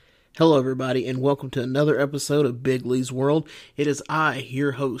Hello, everybody, and welcome to another episode of Big Lee's World. It is I,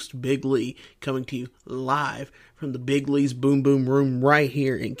 your host, Big Lee, coming to you live from the Big Lee's Boom Boom Room right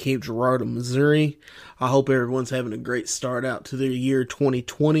here in Cape Girardeau, Missouri. I hope everyone's having a great start out to the year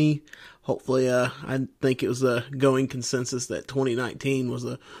 2020. Hopefully, I think it was a going consensus that 2019 was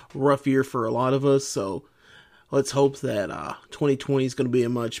a rough year for a lot of us, so let's hope that 2020 is going to be a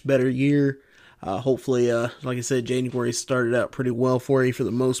much better year. Hopefully, like I said, January started out pretty well for you for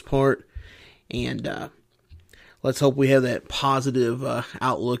the most part. And let's hope we have that positive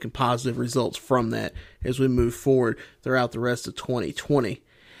outlook and positive results from that as we move forward throughout the rest of 2020.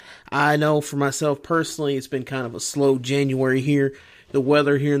 I know for myself personally, it's been kind of a slow January here. The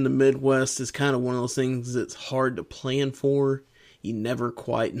weather here in the Midwest is kind of one of those things that's hard to plan for. You never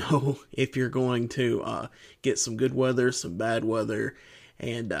quite know if you're going to get some good weather, some bad weather.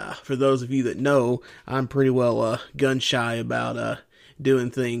 And for those of you that know, I'm pretty well gun shy about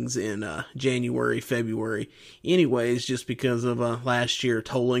doing things in January, February. Anyways, just because of last year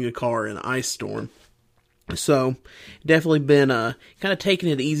totaling a car in an ice storm. So, definitely been kind of taking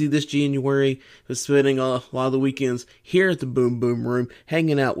it easy this January. Been spending a lot of the weekends here at the Boom Boom Room,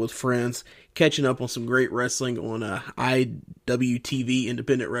 hanging out with friends, catching up on some great wrestling on IWTV,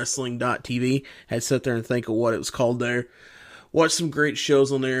 IndependentWrestling.tv. Had to sit there and think of what it was called there. Watched some great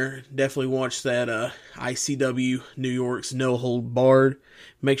shows on there. Definitely watched that ICW New York's No Hold Barred.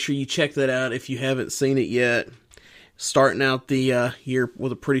 Make sure you check that out if you haven't seen it yet. Starting out the year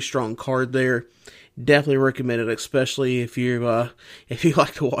with a pretty strong card there. Definitely recommend it, especially if you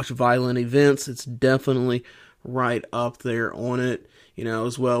like to watch violent events. It's definitely right up there on it. You know,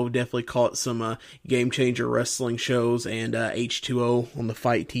 as well, we definitely caught some Game Changer wrestling shows and H2O on the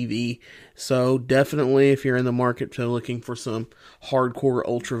Fight TV. So definitely, if you're in the market to looking for some hardcore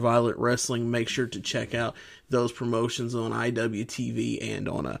ultraviolet wrestling, make sure to check out those promotions on IWTV and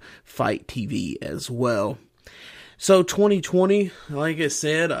on Fight TV as well. So 2020, like I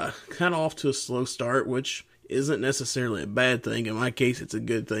said, kind of off to a slow start, which isn't necessarily a bad thing. In my case, it's a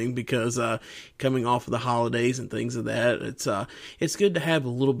good thing because coming off of the holidays and things of that, it's good to have a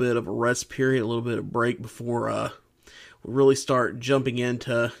little bit of a rest period, a little bit of break before we really start jumping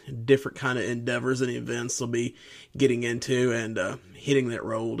into different kind of endeavors and events we'll be getting into and hitting that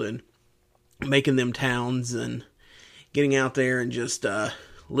road and making them towns and getting out there and just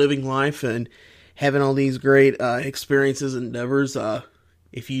living life and having all these great experiences and endeavors.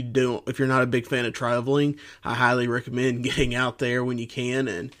 If you're not a big fan of traveling, I highly recommend getting out there when you can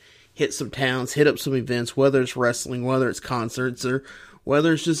and hit some towns, hit up some events, whether it's wrestling, whether it's concerts, or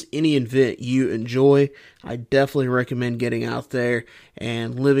whether it's just any event you enjoy. I definitely recommend getting out there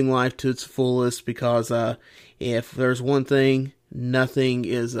and living life to its fullest because if there's one thing, nothing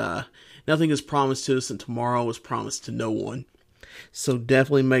is promised to us, and tomorrow is promised to no one. So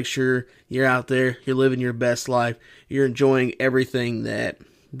definitely make sure you're out there, you're living your best life, you're enjoying everything that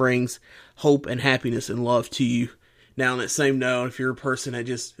brings hope and happiness and love to you. Now, on that same note, if you're a person that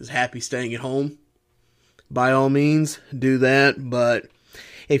just is happy staying at home, by all means, do that. But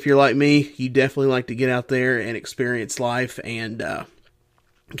if you're like me, you definitely like to get out there and experience life and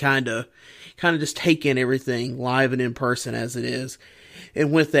kind of just take in everything live and in person as it is.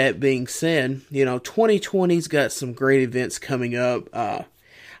 And with that being said, 2020's got some great events coming up.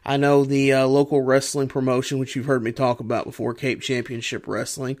 I know the local wrestling promotion, which you've heard me talk about before, Cape Championship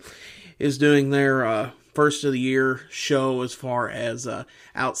Wrestling, is doing their first of the year show as far as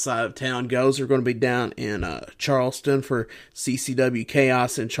outside of town goes. They're going to be down in Charleston for CCW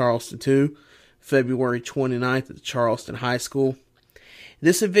Chaos in Charleston 2, February 29th at the Charleston High School.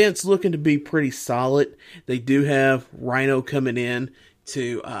 This event's looking to be pretty solid. They do have Rhino coming in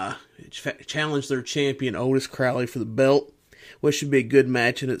to challenge their champion Otis Crowley for the belt, which should be a good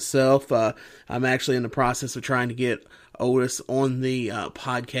match in itself. I'm actually in the process of trying to get Otis on the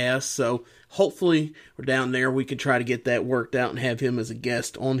podcast, so hopefully we're down there. We can try to get that worked out and have him as a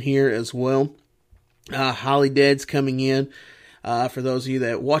guest on here as well. Holly Dead's coming in. For those of you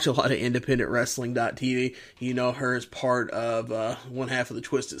that watch a lot of IndependentWrestling.tv, you know her as part of one half of the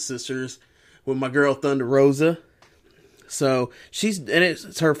Twisted Sisters with my girl Thunder Rosa. So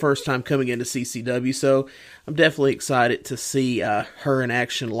it's her first time coming into CCW, so I'm definitely excited to see her in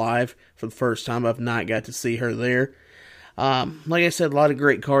action live for the first time. I've not got to see her there. Like I said, a lot of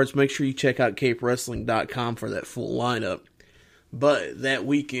great cards. Make sure you check out CapeWrestling.com for that full lineup. But that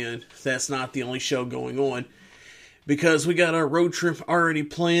weekend, that's not the only show going on, because we got our road trip already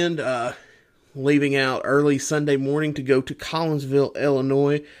planned. Leaving out early Sunday morning to go to Collinsville,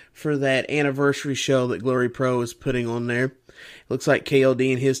 Illinois for that anniversary show that Glory Pro is putting on there. Looks like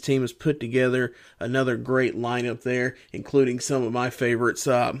KLD and his team has put together another great lineup there, including some of my favorites.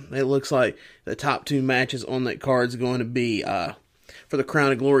 It looks like the top 2 matches on that card is going to be for the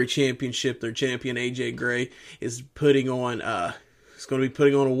Crown of Glory Championship. Their champion AJ Gray is going to be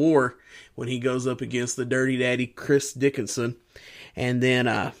putting on a war when he goes up against the Dirty Daddy Chris Dickinson. And then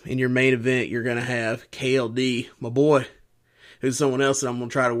in your main event, you're going to have KLD, my boy, who's someone else that I'm going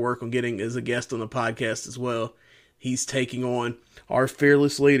to try to work on getting as a guest on the podcast as well. He's taking on our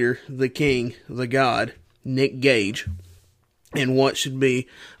fearless leader, the king, the god, Nick Gage, in what should be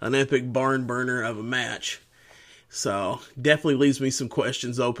an epic barn burner of a match. So, definitely leaves me some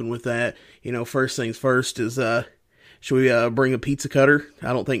questions open with that. First things first is, should we bring a pizza cutter?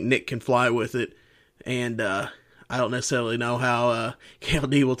 I don't think Nick can fly with it. And I don't necessarily know how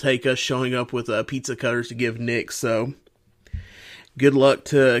KLD will take us showing up with pizza cutters to give Nick. So, good luck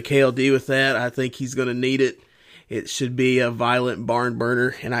to KLD with that. I think he's going to need it. It should be a violent barn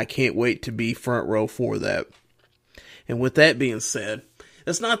burner, and I can't wait to be front row for that. And with that being said,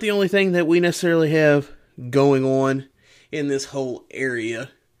 that's not the only thing that we necessarily have going on in this whole area.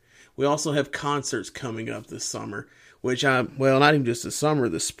 We also have concerts coming up this summer, which not even just this summer,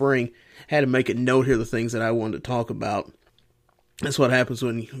 this spring. I had to make a note here of the things that I wanted to talk about. That's what happens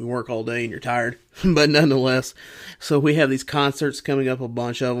when you work all day and you're tired. But nonetheless, so we have these concerts coming up, a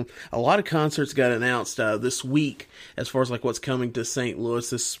bunch of them. A lot of concerts got announced this week as far as like what's coming to St. Louis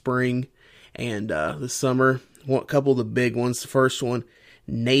this spring and this summer. A couple of the big ones. The first one,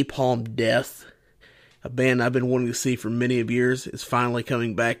 Napalm Death, a band I've been wanting to see for many of years, is finally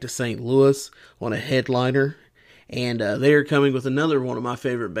coming back to St. Louis on a headliner. And they are coming with another one of my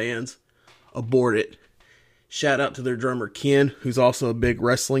favorite bands, Abort It. Shout out to their drummer, Ken, who's also a big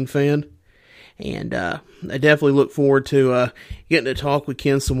wrestling fan. And I definitely look forward to getting to talk with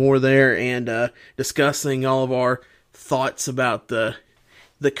Ken some more there and discussing all of our thoughts about the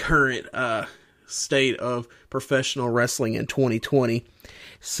current state of professional wrestling in 2020.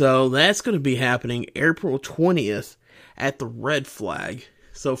 So that's going to be happening April 20th at the Red Flag.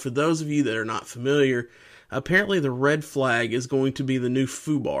 So for those of you that are not familiar, apparently the Red Flag is going to be the new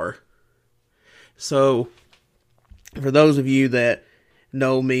FUBAR. So for those of you that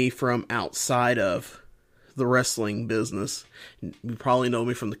know me from outside of the wrestling business, you probably know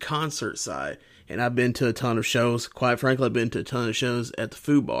me from the concert side. And I've been to a ton of shows. Quite frankly, I've been to a ton of shows at the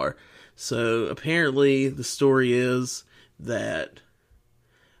FUBAR. So apparently the story is that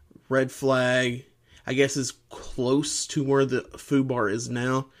Red Flag, I guess, is close to where the FUBAR is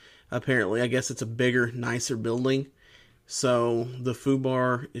now. Apparently, I guess it's a bigger, nicer building. So the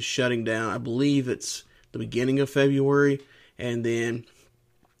FUBAR is shutting down. I believe it's the beginning of February, and then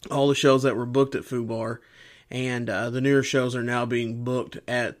all the shows that were booked at FUBAR and the newer shows are now being booked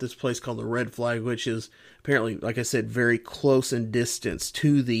at this place called the Red Flag, which is apparently, like I said, very close in distance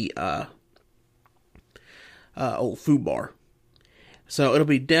to the old FUBAR. So it'll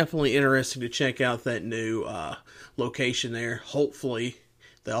be definitely interesting to check out that new location there. Hopefully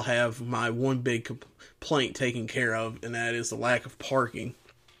they'll have my one big complaint taken care of, and that is the lack of parking.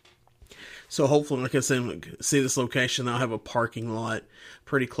 So hopefully, like I said, when I see this location, I'll have a parking lot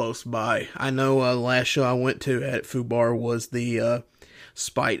pretty close by. I know the last show I went to at FUBAR was the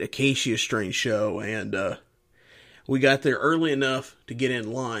Spite Acacia Strain show, and we got there early enough to get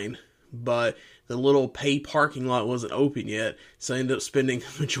in line, but the little pay parking lot wasn't open yet, so I ended up spending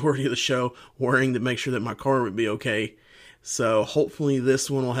the majority of the show worrying to make sure that my car would be okay. So hopefully this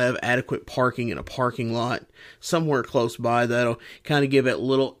one will have adequate parking in a parking lot somewhere close by. That'll kind of give it a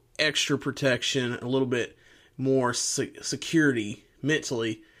little extra protection, a little bit more security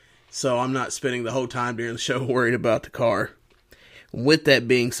mentally, so I'm not spending the whole time during the show worried about the car. With that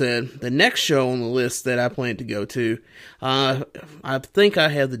being said, the next show on the list that I plan to go to, I think I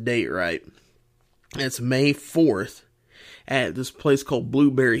have the date right. It's May 4th at this place called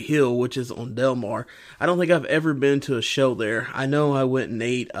Blueberry Hill, which is on Delmar. I don't think I've ever been to a show there. I know I went and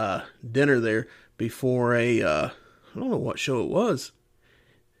ate dinner there before I don't know what show it was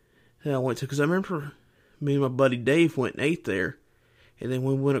that I went to, because I remember me and my buddy Dave went and ate there, and then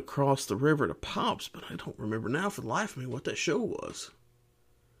we went across the river to Pops, but I don't remember now for the life of me what that show was.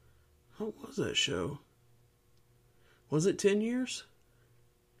 What was that show? Was it 10 years?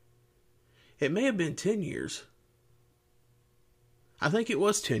 It may have been 10 years. I think it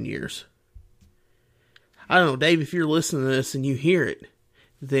was 10 years. I don't know, Dave, if you're listening to this and you hear it,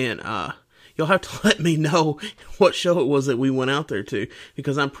 then you'll have to let me know what show it was that we went out there to,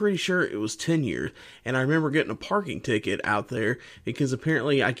 because I'm pretty sure it was 10 years. And I remember getting a parking ticket out there because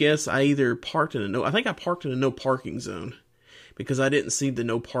apparently, I guess I either parked in I think I parked in a no parking zone because I didn't see the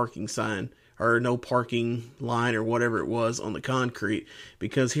no parking sign or no parking line or whatever it was on the concrete,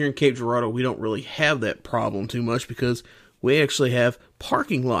 because here in Cape Girardeau we don't really have that problem too much because we actually have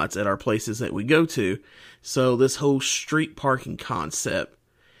parking lots at our places that we go to. So this whole street parking concept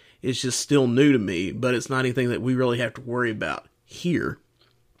is just still new to me, but it's not anything that we really have to worry about here.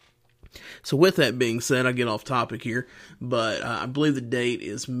 So with that being said, I get off topic here, but I believe the date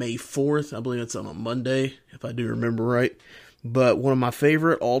is May 4th. I believe it's on a Monday, if I do remember right. But one of my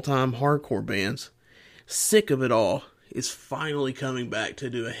favorite all-time hardcore bands, Sick of It All, is finally coming back to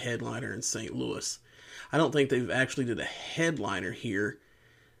do a headliner in St. Louis. I don't think they've actually did a headliner here.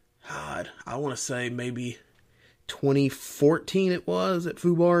 God, I want to say maybe 2014 it was at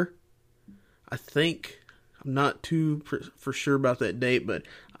FUBAR. I think. I'm not too for sure about that date, but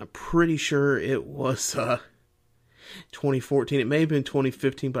I'm pretty sure it was 2014. It may have been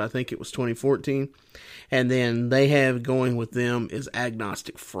 2015, but I think it was 2014. And then they have going with them is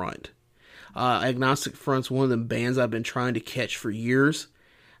Agnostic Front. Agnostic Front's one of the bands I've been trying to catch for years,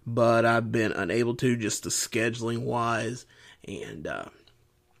 but I've been unable to, just the scheduling wise and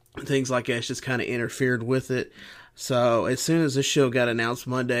things like that. It's just kind of interfered with it. So as soon as this show got announced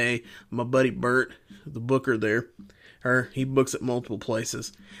Monday, my buddy Bert, the booker there, he books at multiple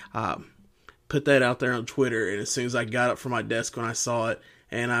places, put that out there on Twitter, and as soon as I got up from my desk when I saw it,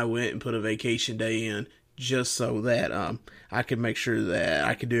 and I went and put a vacation day in just so that I could make sure that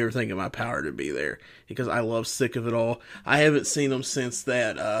I could do everything in my power to be there, because I love Sick of It All. I haven't seen them since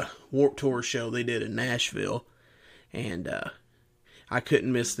that Warped Tour show they did in Nashville, and I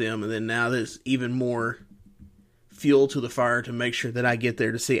couldn't miss them, and then now there's even more fuel to the fire to make sure that I get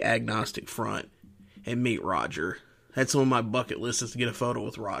there to see Agnostic Front and meet Roger. That's on my bucket list, is to get a photo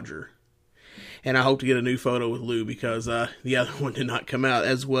with Roger. And I hope to get a new photo with Lou, because the other one did not come out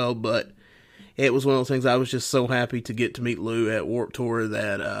as well, but it was one of those things. I was just so happy to get to meet Lou at Warped Tour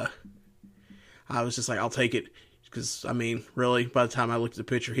that I was just like, I'll take it. Because, I mean, really, by the time I looked at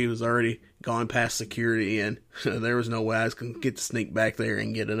the picture, he was already gone past security, and there was no way I was going to get to sneak back there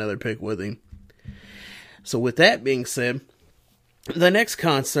and get another pic with him. So with that being said, the next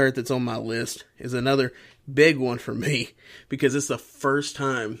concert that's on my list is another big one for me, because it's the first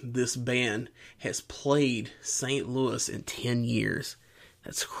time this band has played St. Louis in 10 years.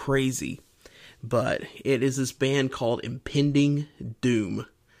 That's crazy. But it is this band called Impending Doom.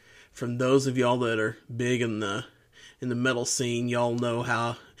 From those of y'all that are big in the metal scene, y'all know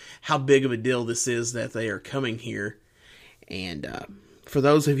how big of a deal this is that they are coming here. And for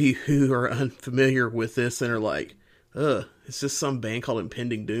those of you who are unfamiliar with this and are like, it's just some band called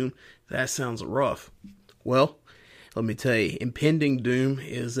Impending Doom, that sounds rough. Well, let me tell you, Impending Doom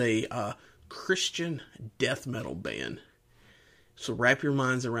is a Christian death metal band. So wrap your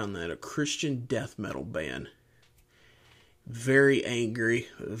minds around that, a Christian death metal band. Very angry,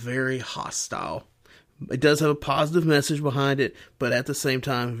 very hostile. It does have a positive message behind it, but at the same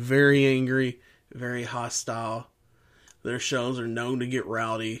time, very angry, very hostile. Their shows are known to get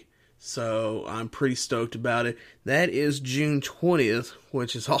rowdy, so I'm pretty stoked about it. That is June 20th,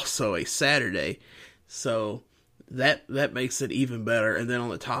 which is also a Saturday, so that makes it even better. And then on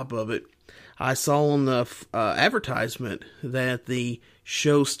the top of it, I saw on the advertisement that the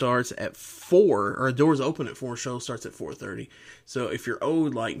show starts at 4, or doors open at 4, show starts at 4:30. So if you're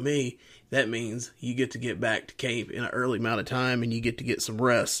old like me, that means you get to get back to Cape in an early amount of time, and you get to get some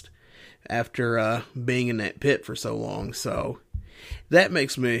rest after being in that pit for so long. So that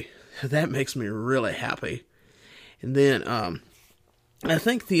makes me really happy. And then I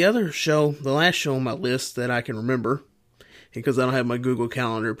think the other show, the last show on my list that I can remember, because I don't have my Google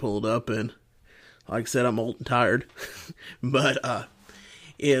Calendar pulled up, and like I said, I'm old and tired, but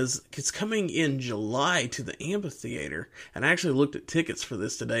it's coming in July to the amphitheater. And I actually looked at tickets for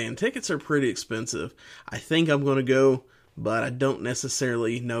this today, and tickets are pretty expensive. I think I'm going to go, but I don't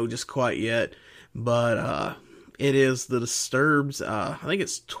necessarily know just quite yet. But it is the Disturbed's, I think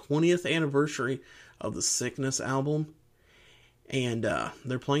it's 20th anniversary of the Sickness album. And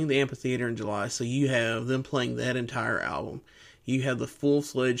they're playing the amphitheater in July, so you have them playing that entire album. You have the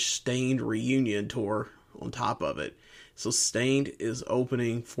full-fledged Stained reunion tour on top of it. So Stained is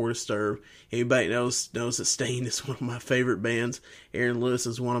opening for Disturbed. Anybody knows that Stained is one of my favorite bands. Aaron Lewis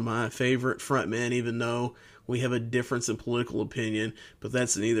is one of my favorite frontmen, even though we have a difference in political opinion. But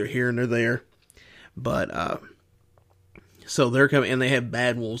that's neither here nor there. But, so they're coming, and they have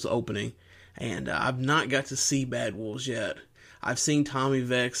Bad Wolves opening. And I've not got to see Bad Wolves yet. I've seen Tommy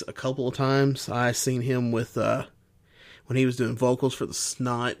Vex a couple of times. I've seen him with, when he was doing vocals for the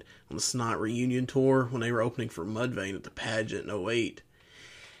Snot, on the Snot reunion tour, when they were opening for Mudvayne at the pageant in 2008.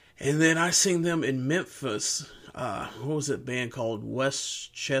 And then I seen them in Memphis. What was that band called?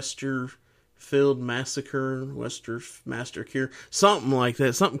 Westchester Massacre, Massacre, something like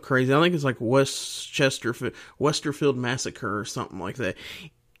that, something crazy. I think it's like Westerfield Massacre or something like that.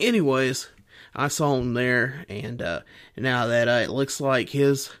 Anyways, I saw him there, and now that it looks like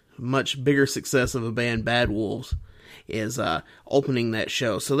his much bigger success of a band, Bad Wolves, is opening that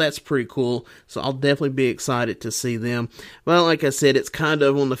show. So that's pretty cool. So I'll definitely be excited to see them. Well, like I said, it's kind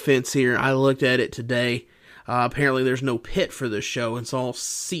of on the fence here. I looked at it today. Apparently there's no pit for this show. It's all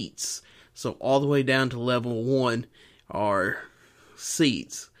seats. So all the way down to level 1 are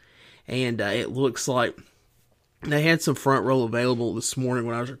seats. And it looks like they had some front row available this morning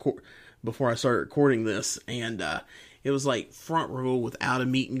when I was before I started recording this. And it was like front row without a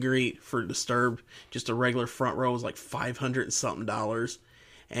meet and greet for Disturbed. Just a regular front row was like $500 and something.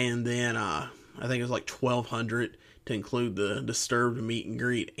 And then I think it was like $1,200 to include the Disturbed meet and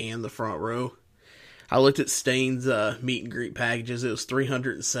greet and the front row. I looked at Stain's meet and greet packages. It was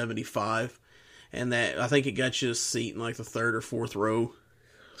 $375, and that I think it got you a seat in like the third or fourth row.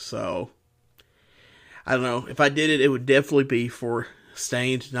 So I don't know. If I did it, it would definitely be for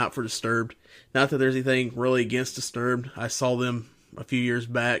Stained, not for Disturbed. Not that there's anything really against Disturbed. I saw them a few years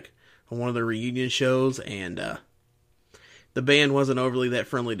back on one of their reunion shows, and the band wasn't overly that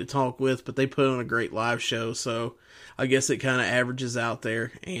friendly to talk with, but they put on a great live show, so I guess it kind of averages out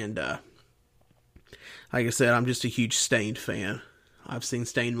there. And like I said, I'm just a huge Stained fan. I've seen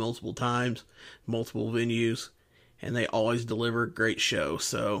Stained multiple times, multiple venues, and they always deliver a great show,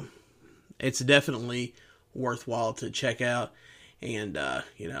 so it's definitely worthwhile to check out. And,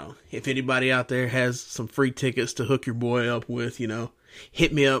 if anybody out there has some free tickets to hook your boy up with,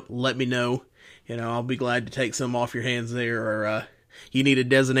 hit me up, let me know. I'll be glad to take some off your hands there, or you need a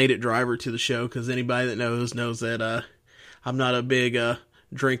designated driver to the show, because anybody that knows that I'm not a big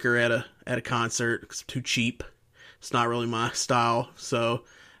drinker at a concert, because I'm too cheap. It's not really my style, so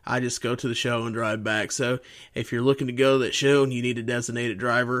I just go to the show and drive back. So if you're looking to go to that show and you need a designated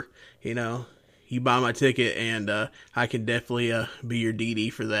driver, you buy my ticket, and I can definitely be your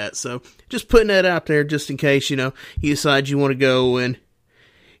DD for that. So just putting that out there just in case, you decide you want to go and,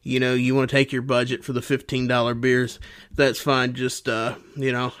 you want to take your budget for the $15 beers. That's fine. Just, I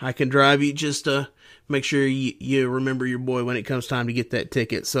can drive you. Just make sure you remember your boy when it comes time to get that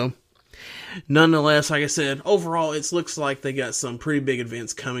ticket. So nonetheless, like I said, overall, it looks like they got some pretty big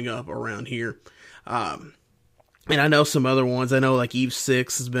events coming up around here. And I know some other ones. I know like Eve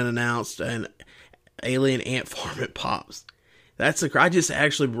 6 has been announced, and Alien Ant Farm at Pops. I just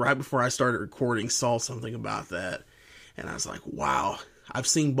actually, right before I started recording, saw something about that. And I was like, wow. I've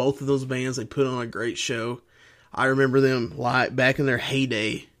seen both of those bands. They put on a great show. I remember them back in their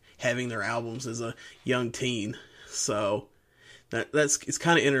heyday, having their albums as a young teen. So it's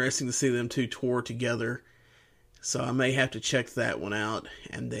kind of interesting to see them two tour together. So I may have to check that one out.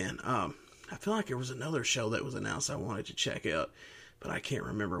 And then I feel like there was another show that was announced I wanted to check out, but I can't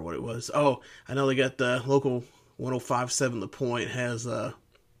remember what it was. Oh, I know they got the local 105.7 The Point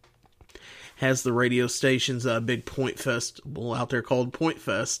has the radio station's big Point Festival out there called Point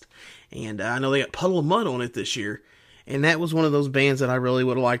Fest. And I know they got Puddle of Mudd on it this year. And that was one of those bands that I really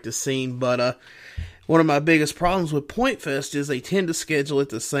would have liked to see. But one of my biggest problems with Point Fest is they tend to schedule it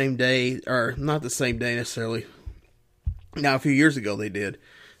the same day, or not the same day necessarily. Now, a few years ago they did.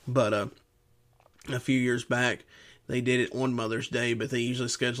 But a few years back, they did it on Mother's Day, but they usually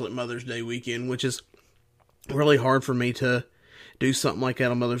schedule it Mother's Day weekend, which is really hard for me to do something like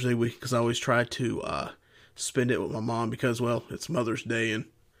that on Mother's Day week, because I always try to spend it with my mom, because, well, it's Mother's Day, and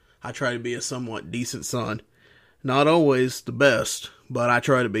I try to be a somewhat decent son. Not always the best, but I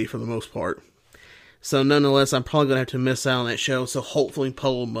try to be for the most part. So nonetheless, I'm probably going to have to miss out on that show, so hopefully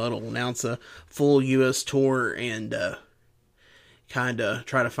Puddle of Mudd will announce a full U.S. tour and kind of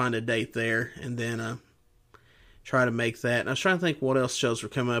try to find a date there, and then try to make that. And I was trying to think what else shows were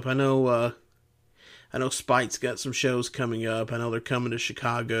coming up. I know Spite's got some shows coming up. I know they're coming to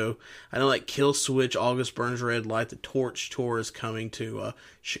Chicago. I know like Kill Switch, August Burns Red Light, the Torch Tour is coming to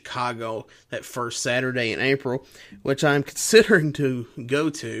Chicago that first Saturday in April, which I'm considering to go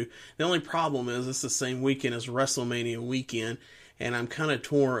to. The only problem is it's the same weekend as WrestleMania weekend, and I'm kind of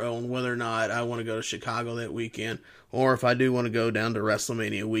torn on whether or not I want to go to Chicago that weekend, or if I do want to go down to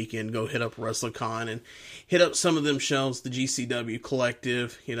WrestleMania weekend, go hit up WrestleCon and hit up some of them shows, the GCW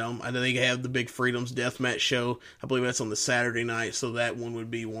Collective. I know they have the Big Freedoms Deathmatch show. I believe that's on the Saturday night, so that one would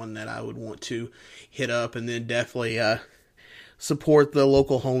be one that I would want to hit up, and then definitely support the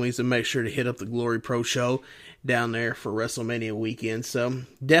local homies and make sure to hit up the Glory Pro show down there for WrestleMania weekend. So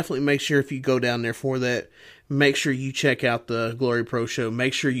definitely make sure if you go down there for that, make sure you check out the Glory Pro show.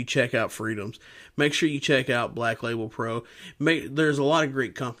 Make sure you check out Freedoms. Make sure you check out Black Label Pro. There's a lot of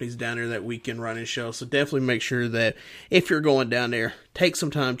great companies down there that we can run and show. So definitely make sure that if you're going down there, take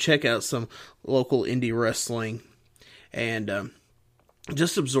some time, check out some local indie wrestling, and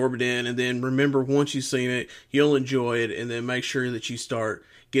just absorb it in. And then remember, once you've seen it, you'll enjoy it. And then make sure that you start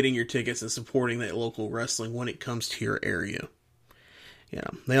getting your tickets and supporting that local wrestling when it comes to your area.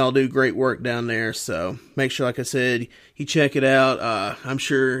 They all do great work down there, so make sure, like I said, you check it out. I'm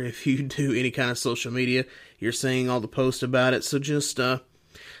sure if you do any kind of social media, you're seeing all the posts about it, so just, like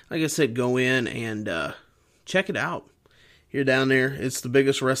I said, go in and check it out. You're down there. It's the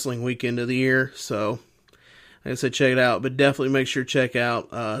biggest wrestling weekend of the year, so, like I said, check it out, but definitely make sure to check out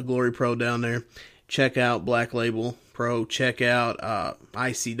Glory Pro down there. Check out Black Label Pro, check out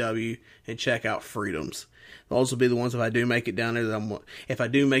ICW, and check out Freedoms. Those will be the ones if I do make it down there. If I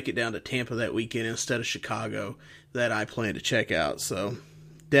do make it down to Tampa that weekend instead of Chicago, that I plan to check out. So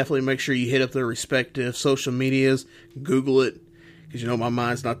definitely make sure you hit up their respective social medias, Google it, because my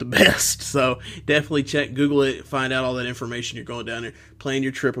mind's not the best. So definitely Google it, find out all that information. You're going down there, plan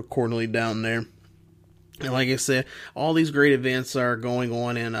your trip accordingly down there. And like I said, all these great events are going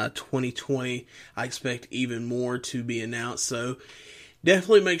on in 2020. I expect even more to be announced. So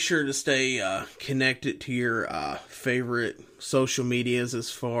definitely make sure to stay connected to your favorite social medias as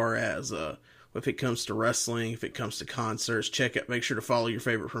far as if it comes to wrestling, if it comes to concerts. Make sure to follow your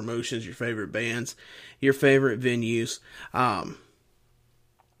favorite promotions, your favorite bands, your favorite venues.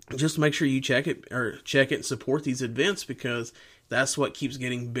 Just make sure you check it and support these events, because that's what keeps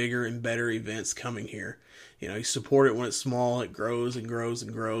getting bigger and better events coming here. You support it when it's small, it grows and grows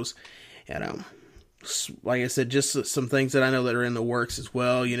and grows. And like I said, just some things that I know that are in the works as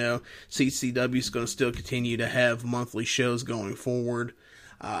well. CCW is going to still continue to have monthly shows going forward.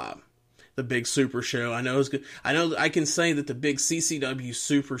 The big Super Show, I know is good. I know I can say that the big CCW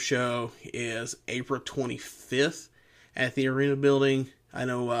Super Show is April 25th at the Arena Building. I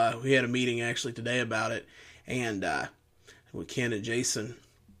know we had a meeting actually today about it, and with Ken and Jason,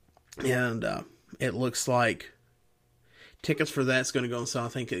 and it looks like tickets for that's going to go on sale. I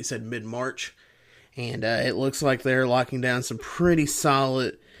think they said mid-March. And it looks like they're locking down some pretty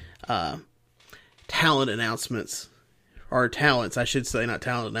solid talent announcements. Or talents, I should say, not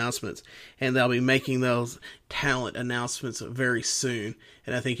talent announcements. And they'll be making those talent announcements very soon.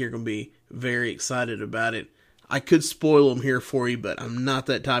 And I think you're going to be very excited about it. I could spoil them here for you, but I'm not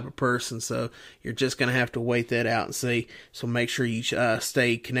that type of person, so you're just going to have to wait that out and see. So make sure you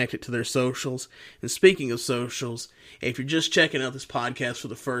stay connected to their socials. And speaking of socials, if you're just checking out this podcast for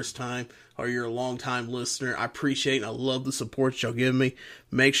the first time, or you're a long-time listener, I appreciate and I love the support y'all give me.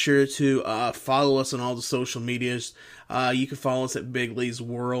 Make sure to follow us on all the social medias. You can follow us at Big Lee's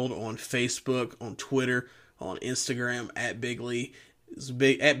World on Facebook, on Twitter, on Instagram, at Big Lee.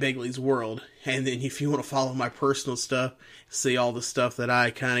 At Big Lee's World. And then if you want to follow my personal stuff, see all the stuff that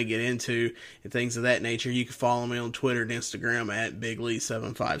I kind of get into and things of that nature, you can follow me on Twitter and Instagram at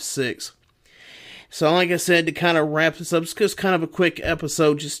BigLee756. So like I said, to kind of wrap this up, it's just kind of a quick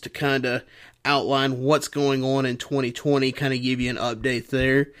episode just to kind of outline what's going on in 2020, kind of give you an update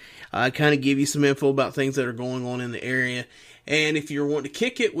there, kind of give you some info about things that are going on in the area. And if you're wanting to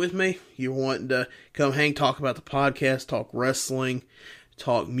kick it with me, you're wanting to come hang, talk about the podcast, talk wrestling,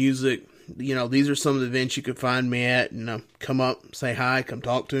 talk music, these are some of the events you can find me at, and come up, say hi, come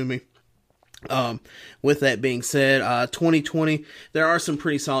talk to me. With that being said, 2020, there are some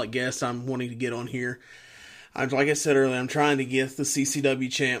pretty solid guests I'm wanting to get on here. Like I said earlier, I'm trying to get the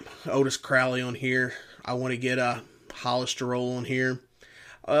CCW champ, Otis Crowley, on here. I want to get Hollister Roll on here.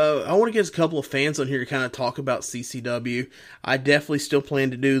 I want to get a couple of fans on here to kind of talk about CCW. I definitely still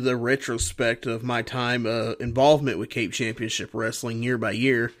plan to do the retrospect of my time involvement with Cape Championship Wrestling year by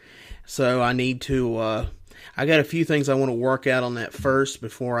year. So I need to, I got a few things I want to work out on that first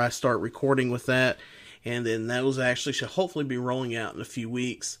before I start recording with that. And then those actually should hopefully be rolling out in a few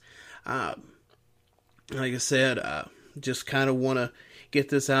weeks. Like I said, just kind of want to get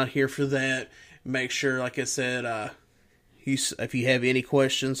this out here for that. Make sure, like I said, if you have any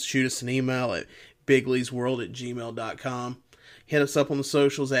questions, shoot us an email at bigleesworld@gmail.com. Hit us up on the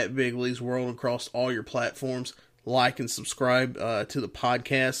socials at Big Lee's World across all your platforms. Like and subscribe to the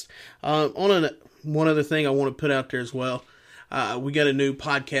podcast. One other thing I want to put out there as well. We got a new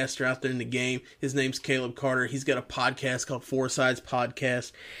podcaster out there in the game. His name's Caleb Carter. He's got a podcast called Four Sides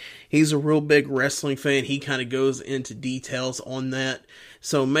Podcast. He's a real big wrestling fan. He kind of goes into details on that.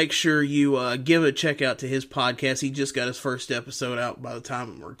 So make sure you give a check out to his podcast. He just got his first episode out by the time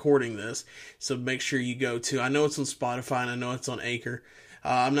I'm recording this. So make sure you go to, I know it's on Spotify and I know it's on Anchor.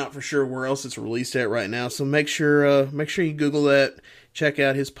 I'm not for sure where else it's released at right now, so make sure you Google that. Check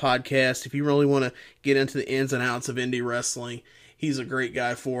out his podcast if you really want to get into the ins and outs of indie wrestling. He's a great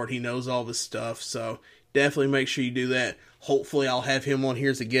guy for it. He knows all this stuff, so definitely make sure you do that. Hopefully, I'll have him on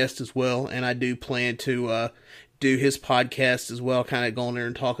here as a guest as well, and I do plan to do his podcast as well, kind of go on there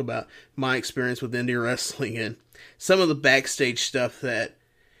and talk about my experience with indie wrestling and some of the backstage stuff that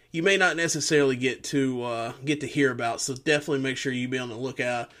you may not necessarily get to hear about. So definitely make sure you be on the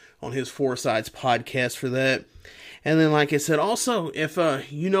lookout on his Four Sides podcast for that. And then, like I said, also, if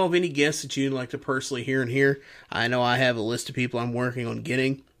you know of any guests that you'd like to personally hear and hear, I know I have a list of people I'm working on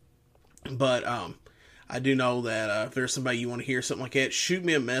getting. But I do know that if there's somebody you want to hear something like that, shoot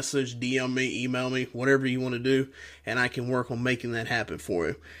me a message, DM me, email me, whatever you want to do, and I can work on making that happen for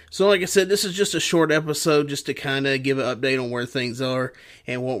you. So like I said, this is just a short episode just to kind of give an update on where things are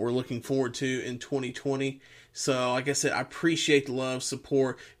and what we're looking forward to in 2020. So, like I said, I appreciate the love,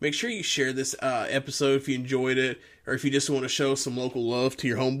 support. Make sure you share this episode if you enjoyed it, or if you just want to show some local love to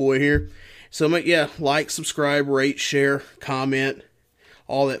your homeboy here. So, yeah, like, subscribe, rate, share, comment,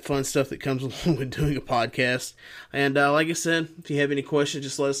 all that fun stuff that comes along with doing a podcast. And like I said, if you have any questions,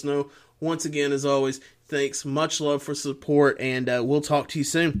 just let us know. Once again, as always, thanks. Much love for support, and we'll talk to you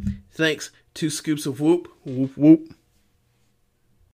soon. Thanks. 2 scoops of whoop, whoop, whoop.